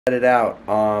Headed out.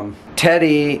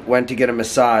 Teddy went to get a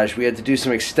massage. We had to do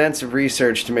some extensive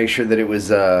research to make sure that it was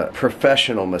a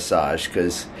professional massage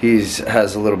because he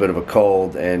has a little bit of a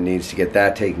cold and needs to get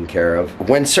that taken care of.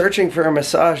 When searching for a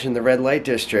massage in the red light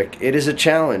district, it is a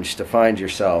challenge to find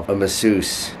yourself a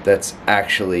masseuse that's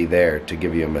actually there to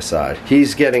give you a massage.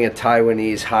 He's getting a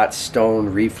Taiwanese hot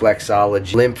stone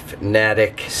reflexology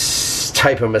lymphatic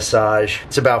type of massage.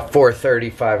 It's about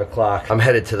 4:30, 5 o'clock. I'm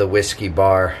headed to the whiskey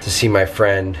bar to see my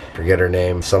friend, forget her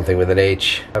name, something with an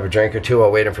H. Have a drink or two while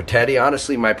waiting for Teddy.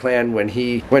 Honestly, my plan when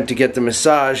he went to get the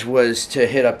massage was to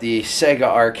hit up the Sega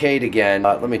arcade again.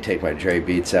 Let me take my Dre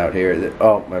Beats out here.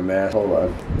 Oh, my mask. Hold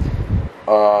on.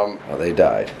 Oh, they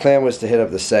died. Plan was to hit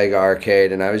up the Sega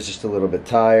arcade, and I was just a little bit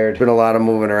tired. Been a lot of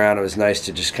moving around. It was nice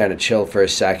to just kind of chill for a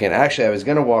second. Actually, I was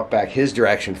gonna walk back his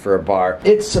direction for a bar.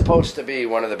 It's supposed to be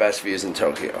one of the best views in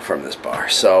Tokyo from this bar,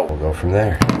 so we'll go from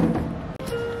there.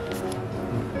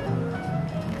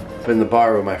 In the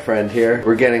bar with my friend here.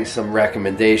 We're getting some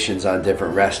recommendations on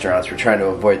different restaurants. We're trying to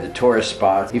avoid the tourist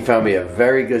spots. He found me a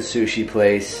very good sushi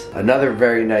place, another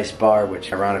very nice bar,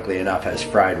 which ironically enough has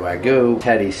fried wagyu.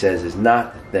 Teddy says is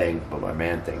not the thing, but my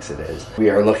man thinks it is. We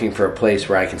are looking for a place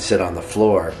where I can sit on the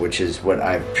floor, which is what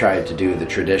I've tried to do, the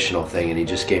traditional thing, and he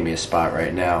just gave me a spot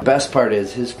right now. The best part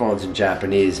is his phone's in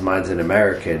Japanese, mine's in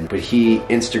American, but he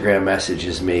Instagram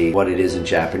messages me what it is in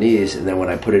Japanese, and then when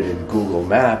I put it in Google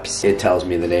Maps, it tells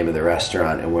me the name of the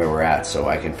restaurant and where we're at so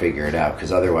I can figure it out,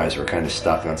 because otherwise we're kind of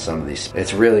stuck on some of these.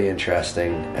 It's really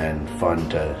interesting and fun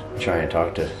to try and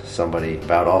talk to somebody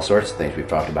about all sorts of things. We've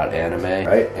talked about anime,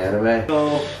 right? Anime.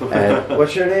 Hello. And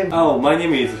what's your name? Oh, my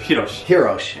name is Hiroshi.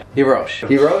 Hiroshi. Hiroshi.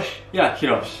 Hiroshi? Yeah,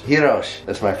 Hiroshi. Hiroshi.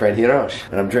 That's my friend Hiroshi.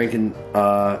 And I'm drinking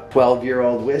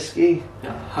 12-year-old whiskey.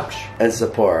 Yeah, Hakushu. And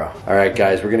Sapporo. Alright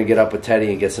guys, we're gonna get up with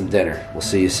Teddy and get some dinner. We'll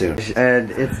see you soon.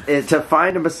 And it's to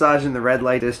find a massage in the red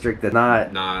light district that's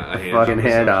not a fucking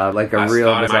hand up, like a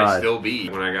real massage. It might still be.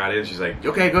 When I got in, she's like,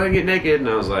 okay, go ahead and get naked. And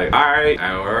I was like, alright,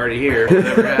 we're already here.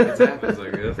 Whatever happens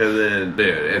like this. And then,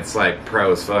 dude, it's like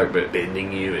pro as fuck, but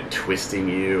bending you and twisting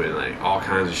you and like all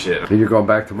kinds of shit. And you're going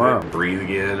back tomorrow. I breathe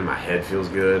again and my head feels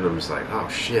good. And I'm just like, oh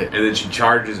shit. And then she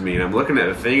charges me and I'm looking at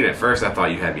the thing and at first I thought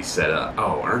you had me set up.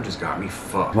 Oh, Ern just got me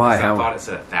fucked. Why? I thought it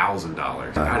said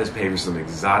 $1,000. I just paid for some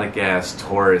exotic ass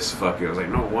tourist fucking. I was like,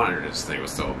 no wonder this thing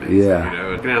was so amazing. Yeah. You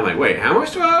know? And I'm like, wait, how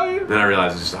much do I owe you? Then I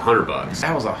realized it's just $100.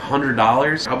 That was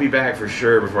 $100. I'll be back for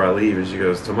sure before I leave. And she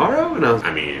goes, tomorrow? And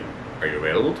I mean, are you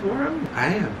available tomorrow?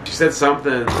 I am. She said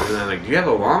something, and I'm like, do you have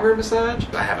a longer massage?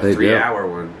 I have a 3-hour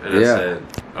one. And I said,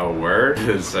 oh, word?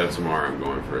 And so tomorrow I'm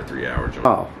going for a 3-hour joint.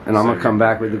 Oh, and I'm going to come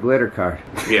back with the glitter card.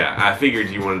 Yeah, I figured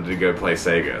you wanted to go play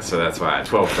Sega, so that's why at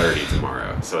 12:30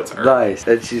 tomorrow. So it's early. Nice.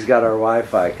 And she's got our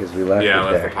Wi-Fi because we left it there. Yeah,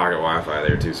 I left the pocket Wi-Fi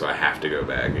there too, so I have to go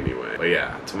back anyway. But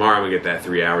yeah, tomorrow I'm going to get that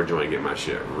 3-hour joint and get my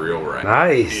shit real right.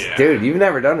 Nice. Yeah. Dude, you've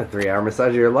never done a 3-hour massage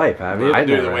of your life, have you? I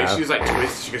do. The way she was like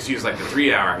twisted, she was like the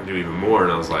 3-hour, I can do even more,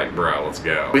 and I was like, bro, let's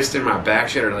go. Twisted my back,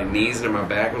 she had her like knees into my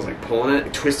back, I was like pulling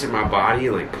it, twisted my body,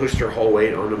 and like pushed her whole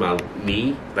weight onto my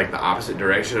knee, like the opposite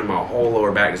direction, and my whole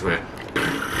lower back just went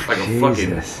like a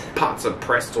fucking pots of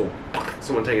pretzel.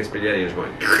 Someone taking spaghetti and just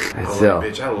going, I was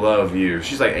like, bitch, I love you.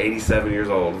 She's like 87 years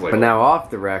old. Like, but now off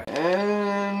the wreck.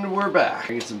 And we're back.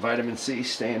 Get some vitamin C,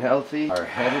 staying healthy. Are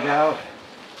headed out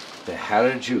to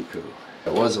Harajuku.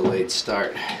 It was a late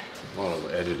start. a lot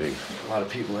of editing. A lot of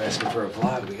people asking for a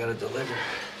vlog. We gotta deliver.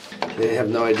 They have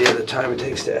no idea the time it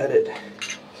takes to edit.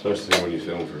 Especially when you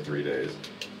film for 3 days.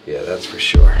 Yeah, that's for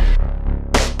sure.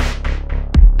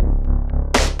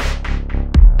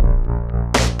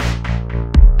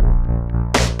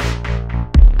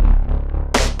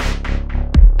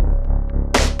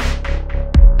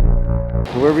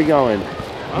 Where are we going?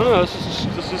 I don't know,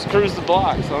 let's just cruise the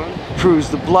block, son. Cruise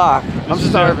the block. I'm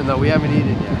starving though, we haven't eaten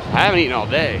yet. I haven't eaten all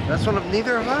day. That's what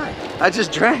neither have I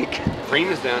just drank.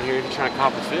 Prima's down here trying to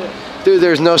cop a fit. Dude,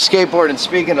 there's no skateboarding.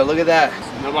 Speaking of, look at that.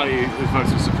 Nobody who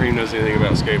fucks with Supreme knows anything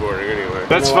about skateboarding anyway.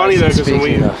 That's funny though, because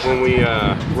when we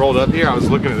rolled up here, I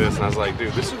was looking at this and I was like,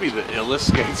 dude, this would be the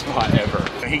illest skate spot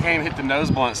ever. He came and hit the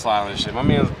nose blunt style and shit. My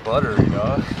man's buttery,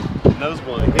 dog. Nose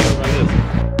blunt, he came up like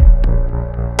this.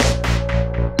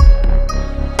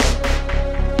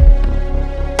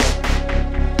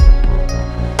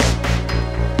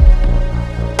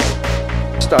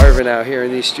 Starving out here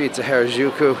in these streets of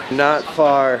Harajuku. Not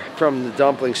far from the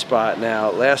dumpling spot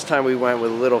now. Last time we went with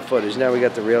a little footage. Now we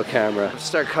got the real camera. Let's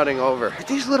start cutting over.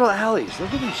 These little alleys,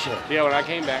 look at this shit. Yeah, when I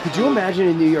came back. Could you imagine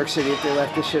in New York City if they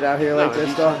left this shit out here like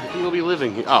this, dog? You'll be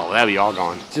living here. Oh, that'd be all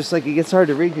gone. Just like it gets hard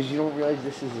to read because you don't realize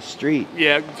this is a street.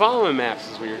 Yeah, following maps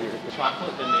is weird here. The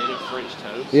chocolate, the native French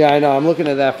toast. Yeah, I know. I'm looking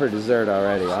at that for dessert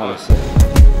already, honestly.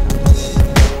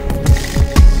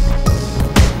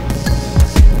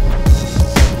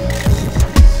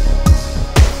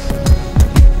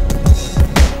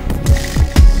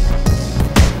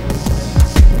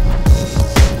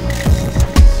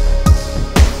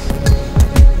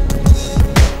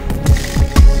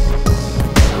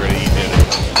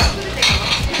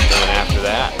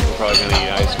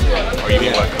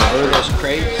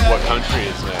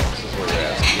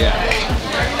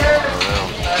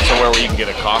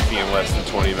 less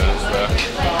than 20 minutes though.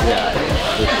 Yeah,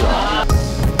 for sure.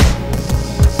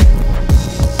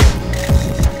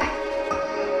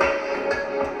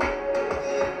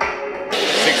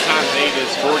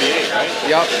 Is 48, right?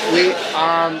 Yep, we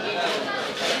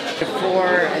before,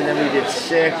 and then we did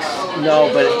 6. No,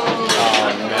 but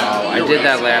no, I did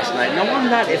that last night. No, I'm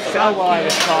not. It fell while I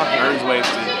was talking. Earn's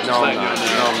wasted. No, I'm not.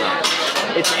 No, I'm not.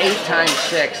 It's 8 times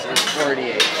 6 is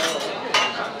 48.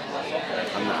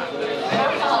 I'm not.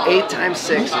 8 times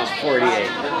 6 is 48.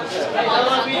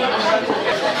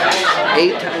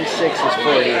 8 times 6 is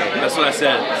 48. That's what I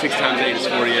said. 6 times 8 is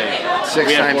 48.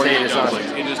 6 times 8 is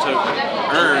awesome. It just took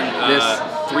Earn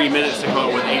 3 minutes to come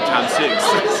up with 8 times 6.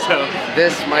 So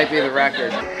this might be the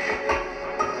record.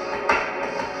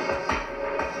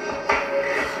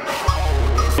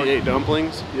 48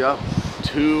 dumplings. Yep.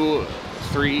 2,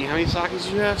 3. How many sakis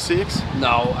did you have? 6?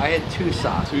 No, I had 2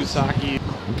 sake. 2 sake.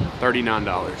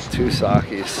 $39. 2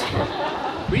 sakis.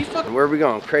 Where are we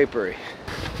going? Creperie.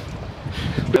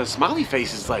 The smiley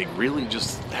face is like really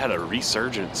just had a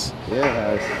resurgence.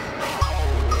 Yeah, it has.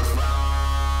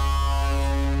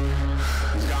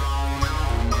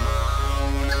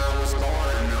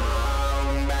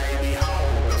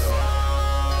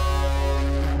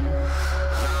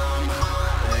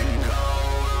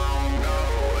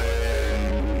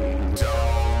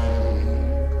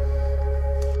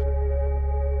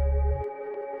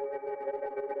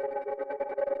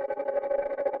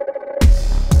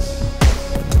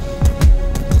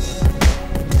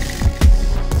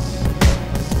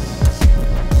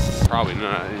 Probably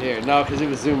not. Here, no, because it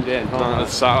was zoomed in. Hold on. I'll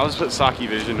just put Sake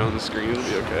Vision on the screen. It'll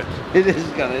be okay. It's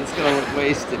gonna look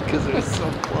wasted because it was so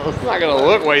close. It's not gonna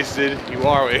look wasted. You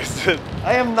are wasted.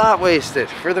 I am not wasted,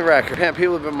 for the record. Man,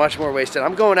 people have been much more wasted.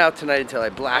 I'm going out tonight until I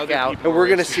black out, and we're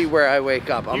gonna see where I wake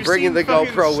up. I'm bringing the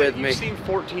GoPro with me. You've seen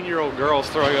 14-year-old girls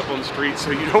throwing up on the street,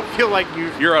 so you don't feel like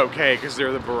you're okay because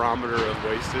they're the barometer of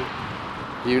wasted.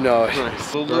 You know it.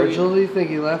 Nice. Virgil, do you think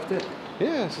he left it?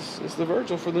 Yeah, it's the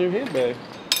Virgil for the new handbag.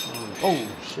 Oh,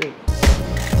 shit.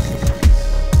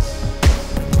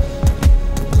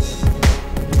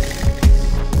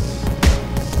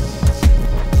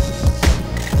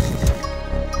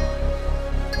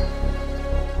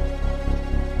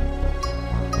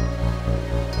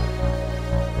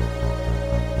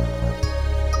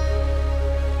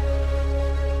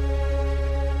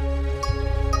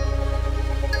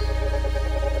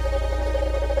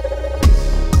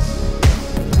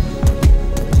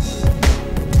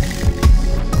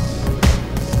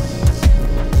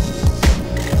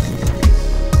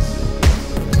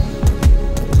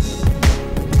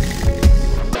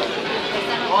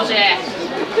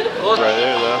 Right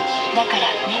there, though.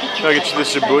 I'll get you the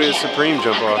Shibuya Supreme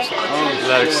jump off. Is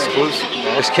that exclusive?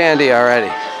 There's candy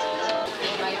already.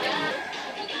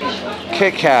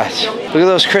 Kit Kats. Look at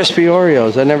those crispy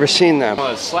Oreos. I've never seen them.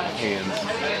 Oh, it's slap hands.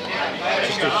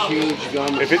 Just a huge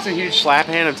gum. If it's a huge slap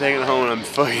hand, I'm taking it home and I'm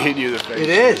fucking hitting you in the face. It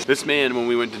is. This man, when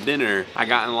we went to dinner, I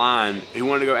got in line. He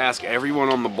wanted to go ask everyone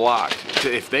on the block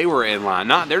if they were in line.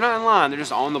 They're not in line. They're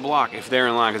just on the block if they're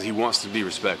in line because he wants to be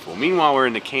respectful. Meanwhile, we're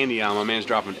in the candy aisle. My man's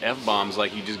dropping F-bombs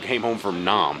like he just came home from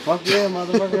Nam. Fuck yeah,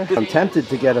 motherfucker. I'm tempted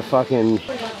to get a fucking... A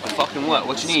fucking what?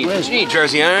 What you need? What you need,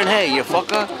 Jersey Iron? Hey, you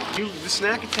fucker. You, the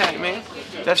snack attack, man.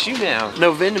 That's you now.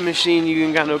 No vending machine, you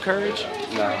ain't got no courage?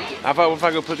 No. How about if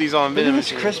I go put these on vending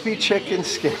machine? Crispy chicken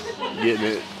skin. Getting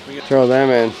it. Throw them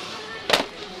in.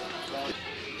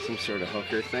 Some sort of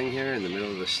hooker thing here in the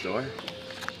middle of the store.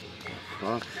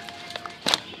 Fuck.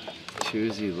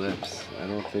 Choosy lips. I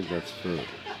don't think that's food.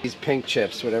 These pink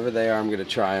chips, whatever they are, I'm gonna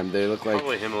try them. They look like...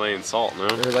 Probably Himalayan salt, no?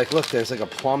 They're like, look, there's like a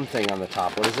plum thing on the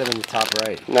top. What is it in the top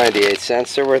right? 98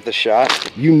 cents. They're worth a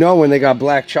shot. You know when they got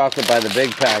black chocolate by the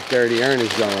big pack, Dirty Earn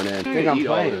is going in. I think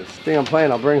I'm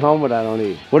playing. I'll bring home what I don't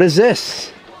eat. What is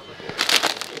this?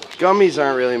 Gummies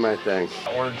aren't really my thing.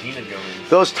 Orangina gummies.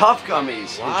 Those tough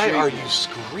gummies. Why are you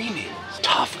screaming?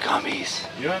 Tough gummies.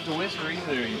 You don't have to whisper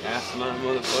either, you asinine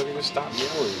motherfucker. Just stop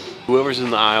yelling. Whoever's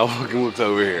in the aisle fucking looks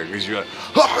over here because you're like,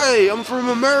 hey, I'm from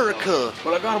America,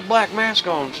 but I got a black mask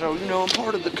on, so you know I'm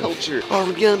part of the culture.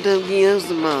 Arigato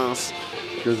gozaimasu.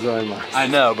 I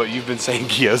know, but you've been saying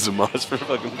gyoza-mas for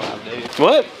fucking 5 days.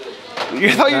 What?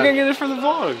 You thought you were gonna get it for the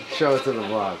vlog. Show it to the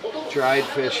vlog. Dried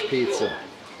fish pizza.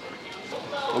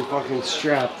 I'm fucking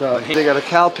strapped up. They got a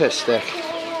Calpis stick.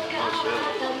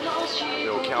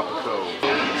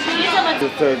 The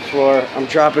 3rd floor. I'm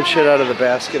dropping shit out of the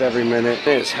basket every minute.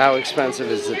 It's how expensive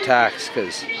is the tax?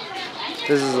 Because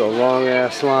this is a long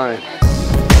ass line.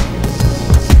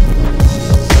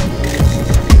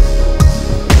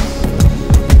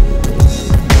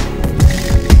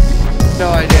 No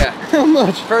idea. I'm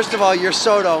much? First of all, your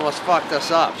soda almost fucked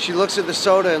us up. She looks at the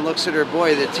soda and looks at her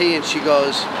boy, the tea, and she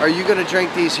goes, are you gonna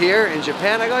drink these here in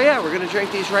Japan? I go, yeah, we're gonna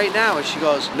drink these right now. And she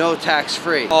goes, no,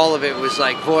 tax-free. All of it was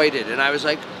like voided. And I was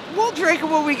like, we'll drink them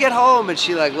when we get home. And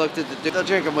she like looked at the dude, they'll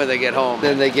drink them when they get home.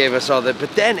 Then they gave us all that.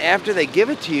 But then after they give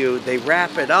it to you, they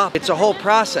wrap it up. It's a whole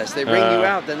process. They bring you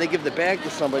out, then they give the bag to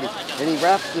somebody, and he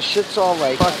wraps the shits all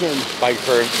like fucking... Like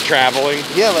for traveling?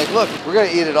 Yeah, like look, we're gonna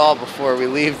eat it all before we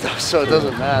leave though, so it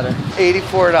doesn't matter. $84.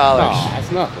 Oh,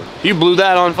 that's nothing. You blew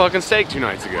that on fucking steak 2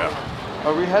 nights ago.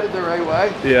 Are we headed the right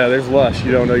way? Yeah, there's Lush.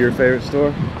 You don't know your favorite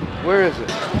store? Where is it?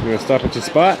 You wanna stop at your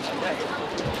spot?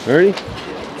 Ernie?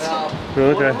 No.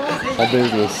 Okay. All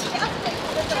business.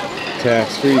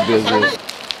 Tax-free business.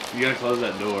 You gotta close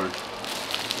that door.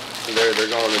 So they're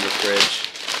going in the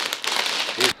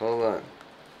fridge. Hold on.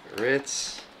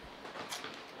 Ritz.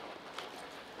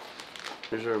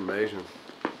 These are amazing.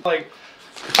 Like,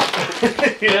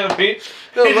 you know what I mean?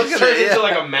 No, it look just at turns it, into yeah.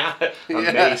 like a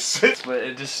mace. But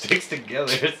it just sticks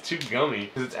together. It's too gummy.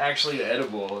 Because it's actually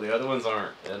edible. The other ones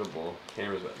aren't edible.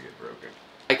 Camera's about to get broken.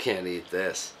 I can't eat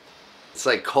this. It's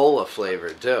like cola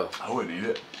flavored too. I wouldn't eat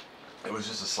it. It was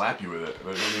just to slap you with it,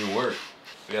 but it didn't even work.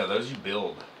 Yeah, those you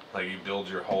build. Like you build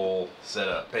your whole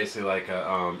setup. Basically like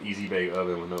a easy bake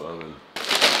oven with no oven.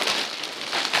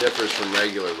 Differs from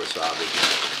regular wasabi.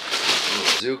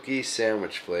 Zuki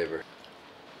sandwich flavor.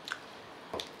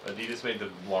 Adidas made the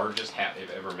largest hat they've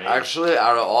ever made. Actually,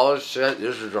 out of all this shit,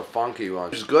 this is a funky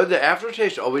one. It's good. The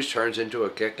aftertaste always turns into a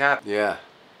Kit Kat. Yeah.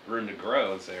 Room to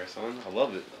grow, it's there, son. I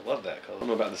love it. I love that color. I don't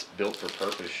know about this built for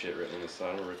purpose shit written on the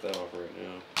side. I'm gonna rip that off right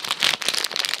now.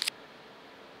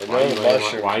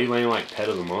 Why are you laying like pet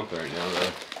of the month right now,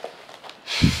 though?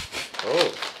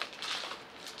 Oh.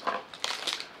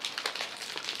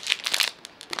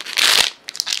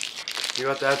 You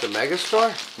got that at the Mega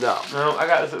Store? No. No, I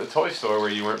got this at the toy store where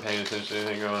you weren't paying attention to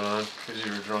anything going on because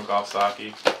you were drunk off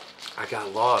sake. I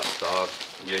got lost, dog.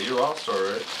 Yeah, you lost,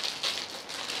 alright.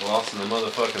 Lost in the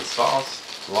motherfucking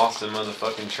sauce. Lost in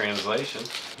motherfucking translation.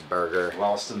 Burger.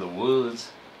 Lost in the woods.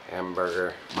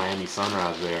 Hamburger. Miami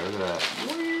sunrise there. Look at that.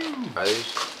 Are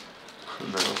these?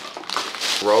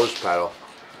 No. Rose petal.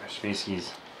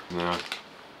 Shmiski's. No.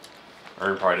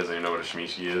 Ern probably doesn't even know what a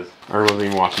shmiski is. Ern wasn't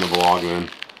even watching the vlog then.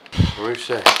 What do you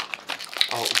say?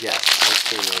 Oh, yes. I've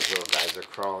seen those little guys. They're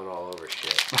crawling all over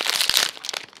shit.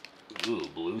 Ooh,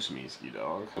 blue shmiski,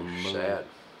 dog. Sad.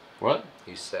 What?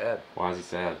 He's sad. Why is he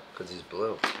sad? Because he's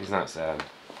blue. He's not sad.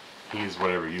 He's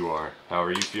whatever you are.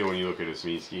 However you feel when you look at a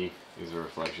Smeeski is a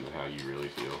reflection of how you really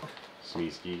feel.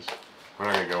 Smeeskis. We're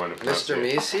not going to go into Mr.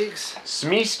 pronunciations.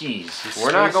 Meeseeks? Smeeskis.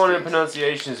 We're not going into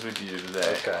pronunciations with you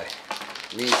today. Okay.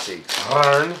 Meeseeks.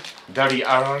 Arn. Dirty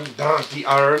Arn. Dirty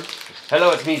Arn. Hello,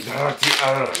 it's me, Dirty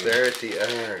Arn. Dirty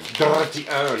Arn. Dirty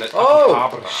Arn.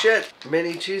 Oh, shit.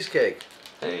 Mini cheesecake.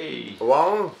 Hey.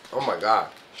 Long? Oh my god.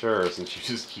 Sure, since you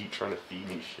just keep trying to feed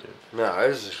me shit. No,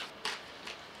 this is...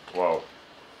 Whoa.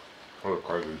 What a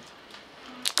crazy.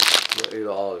 I'll eat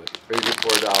all of it.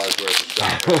 $84 worth of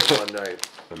shopping in one night.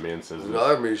 The man says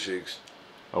Another Meeseeks.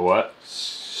 A what?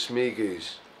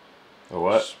 Smeekies. A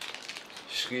what?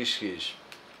 Ski-skis.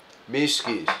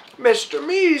 Meeskis. Mr.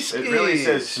 Meeskis. It really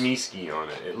says Smeeski on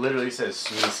it. It literally says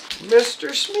Smeeski.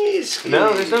 Mr. Smeeski.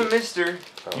 No, there's no mister.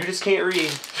 Oh. You just can't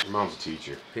read. Your mom's a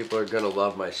teacher. People are gonna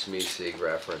love my Smeeseek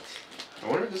reference. I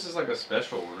wonder if this is like a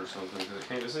special one or something.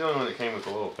 This is the only one that came with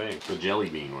the little thing. The jelly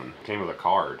bean one. It came with a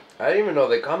card. I didn't even know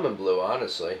they come in blue,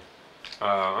 honestly.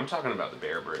 I'm talking about the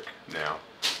bear brick now.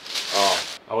 Oh.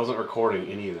 I wasn't recording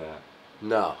any of that.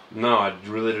 No. No, I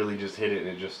literally just hit it and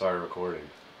it just started recording.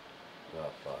 Oh,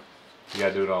 fuck. You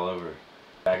gotta do it all over.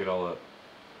 Bag it all up.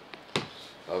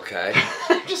 Okay.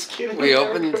 I'm just kidding. We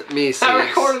opened Meeseeks. I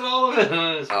recorded all of it.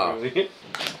 Oh.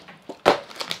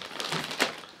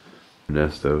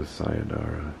 Ernesto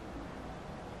Sayonara.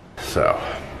 So,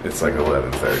 it's like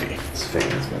 11:30. This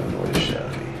fan's gonna annoy the shit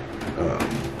out of me.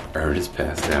 Ern is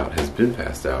passed out, has been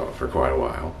passed out for quite a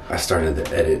while. I started the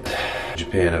edit.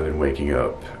 Japan, I've been waking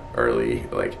up early,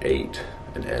 like 8,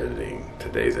 and editing.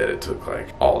 Today's edit took like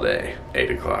all day,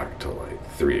 8 o'clock till like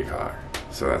 3 o'clock.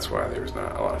 So that's why there was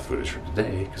not a lot of footage for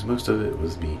today, because most of it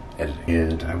was me editing.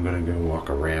 And I'm gonna go walk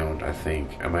around, I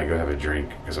think. I might go have a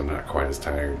drink, because I'm not quite as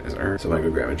tired as Ern. So I might go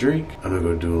grab a drink. I'm gonna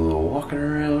go do a little walking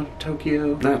around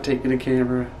Tokyo. Not taking a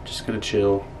camera, just gonna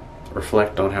chill.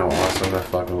 Reflect on how awesome my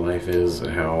fucking life is,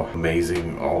 and how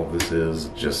amazing all of this is.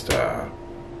 Just,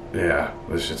 yeah,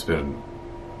 this shit's been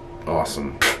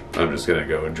awesome. I'm just gonna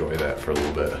go enjoy that for a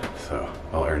little bit. So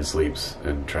I'll Ern sleeps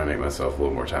and try to make myself a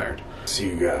little more tired. See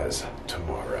you guys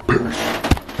tomorrow.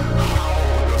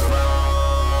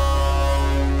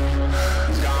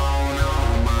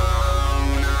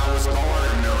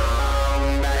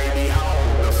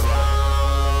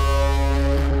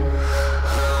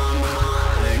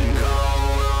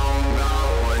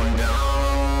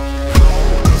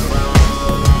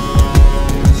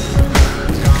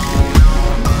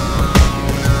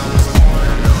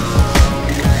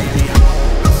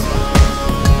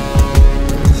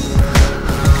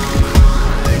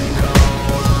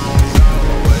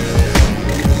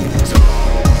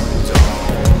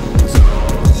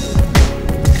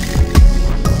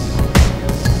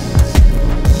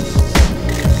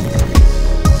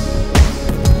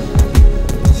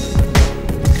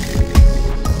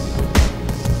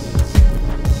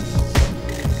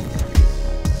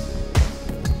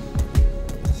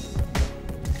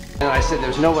 I said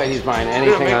there's no way he's buying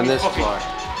anything on this floor.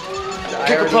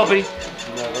 Kick a puppy.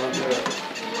 No, don't do it.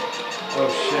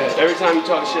 Oh shit. Every time you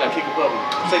talk shit, I kick a puppy.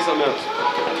 Say something else.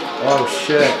 Oh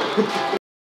shit.